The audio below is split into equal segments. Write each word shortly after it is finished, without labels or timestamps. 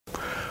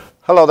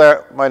Hello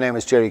there, my name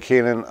is Jerry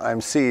Keenan.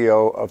 I'm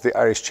CEO of the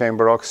Irish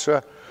Chamber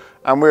Orchestra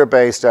and we're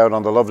based out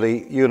on the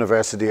lovely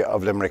University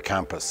of Limerick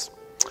campus.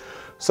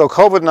 So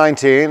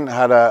COVID-19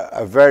 had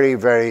a very,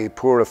 very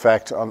poor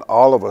effect on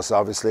all of us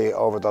obviously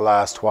over the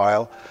last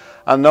while,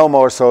 and no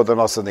more so than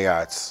us in the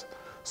arts.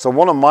 So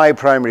one of my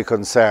primary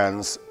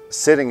concerns,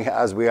 sitting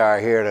as we are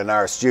here in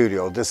our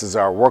studio, this is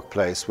our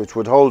workplace, which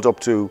would hold up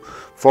to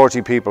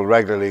 40 people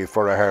regularly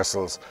for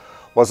rehearsals,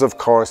 was of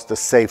course the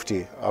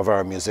safety of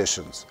our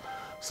musicians.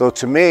 So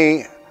to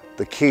me,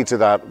 the key to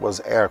that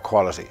was air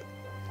quality.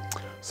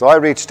 So I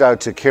reached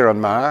out to Kieran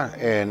Maher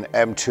in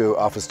M2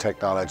 Office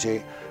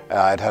Technology.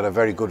 I'd had a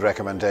very good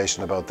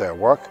recommendation about their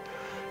work.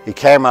 He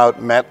came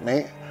out, met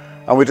me,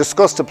 and we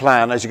discussed a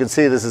plan. As you can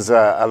see, this is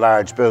a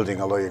large building,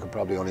 although you can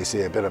probably only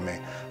see a bit of me.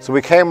 So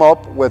we came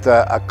up with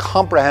a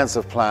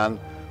comprehensive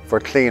plan for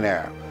clean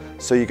air.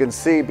 So you can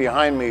see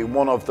behind me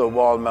one of the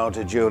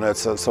wall-mounted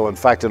units. So in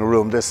fact, in a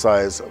room this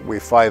size,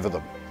 we've 5 of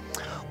them.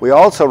 We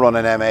also run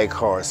an MA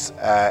course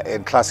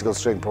in classical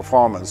string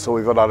performance, so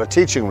we've a lot of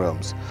teaching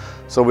rooms.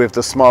 So we have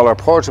the smaller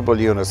portable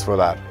units for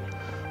that.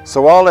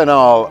 So all in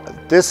all,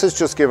 this has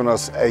just given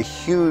us a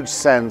huge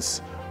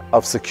sense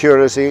of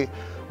security,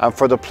 and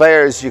for the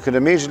players, you can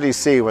immediately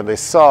see when they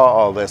saw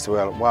all this,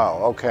 well, wow,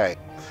 okay.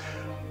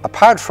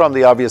 Apart from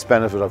the obvious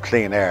benefit of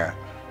clean air,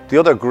 the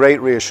other great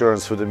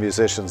reassurance for the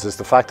musicians is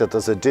the fact that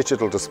there's a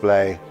digital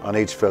display on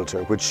each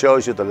filter which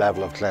shows you the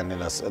level of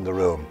cleanliness in the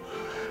room.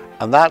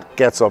 And that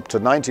gets up to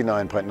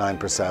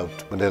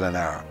 99.9% within an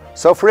hour.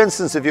 So for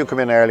instance, if you come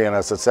in early and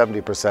it's at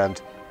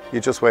 70%, you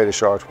just wait a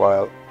short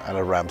while and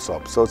it ramps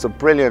up. So it's a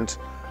brilliant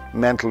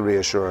mental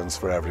reassurance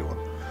for everyone.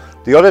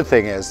 The other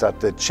thing is that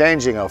the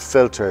changing of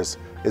filters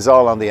is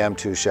all on the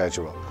M2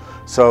 schedule.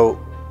 So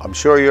I'm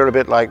sure you're a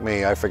bit like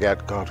me, I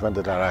forget, God, when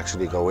did that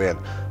actually go in?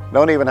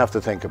 Don't even have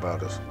to think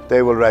about it.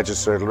 They will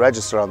register, it'll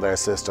register on their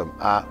system.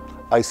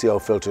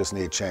 ICO filters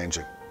need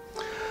changing.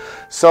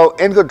 So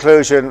in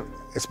conclusion,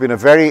 it's been a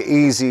very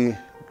easy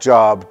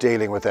job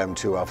dealing with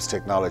M2 Office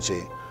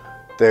Technology.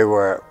 They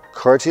were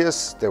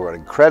courteous, they were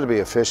incredibly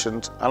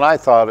efficient, and I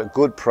thought a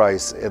good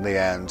price in the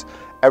end.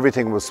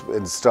 Everything was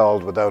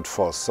installed without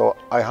fuss, so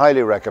I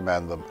highly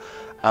recommend them.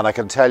 And I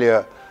can tell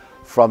you,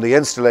 from the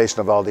installation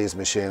of all these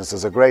machines,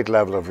 there's a great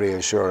level of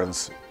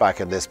reassurance back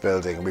in this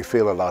building, and we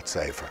feel a lot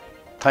safer.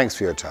 Thanks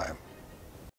for your time.